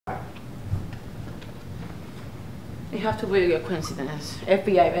It have to be a coincidence.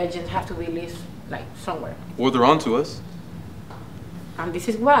 FBI agents have to be released, like, somewhere. Or they're onto us. And this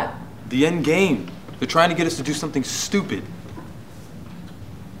is what? The end game. They're trying to get us to do something stupid.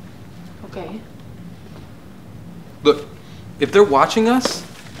 Okay. Look, if they're watching us,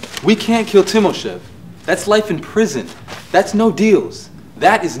 we can't kill Timoshev. That's life in prison. That's no deals.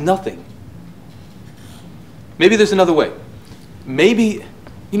 That is nothing. Maybe there's another way. Maybe,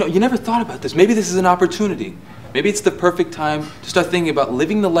 you know, you never thought about this. Maybe this is an opportunity. Maybe it's the perfect time to start thinking about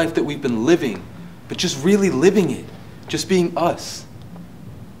living the life that we've been living, but just really living it. Just being us.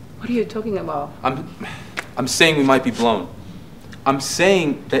 What are you talking about? I'm saying we might be blown. I'm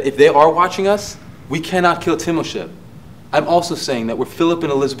saying that if they are watching us, we cannot kill Timoshev. I'm also saying that we're Philip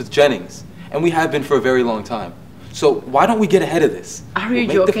and Elizabeth Jennings, and we have been for a very long time. So why don't we get ahead of this? Are you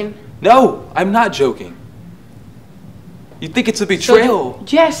joking? No, I'm not joking. You think it's a betrayal? So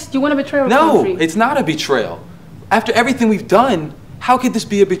yes, you want to betray our No, country. it's not a betrayal. After everything we've done, how could this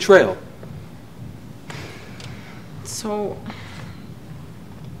be a betrayal? So,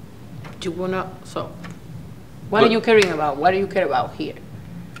 what are you caring about? What do you care about here?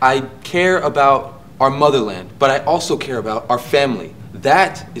 I care about our motherland, but I also care about our family.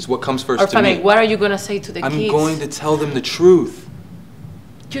 That is what comes first to me. What are you going to say to the kids? I'm going to tell them the truth.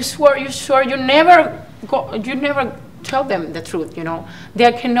 You swore you never tell them the truth, you know.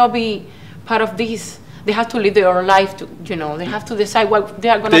 They cannot be part of this. They have to live their life, you know. They have to decide what they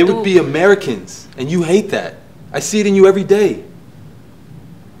are going to do. They would be Americans, and you hate that. I see it in you every day.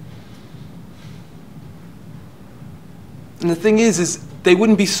 And the thing is they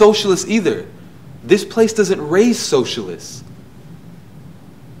wouldn't be socialists either. This place doesn't raise socialists.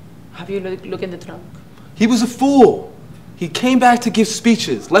 Have you looked in the trunk? He was a fool. He came back to give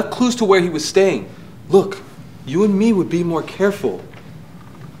speeches, left clues to where he was staying. Look, you and me would be more careful.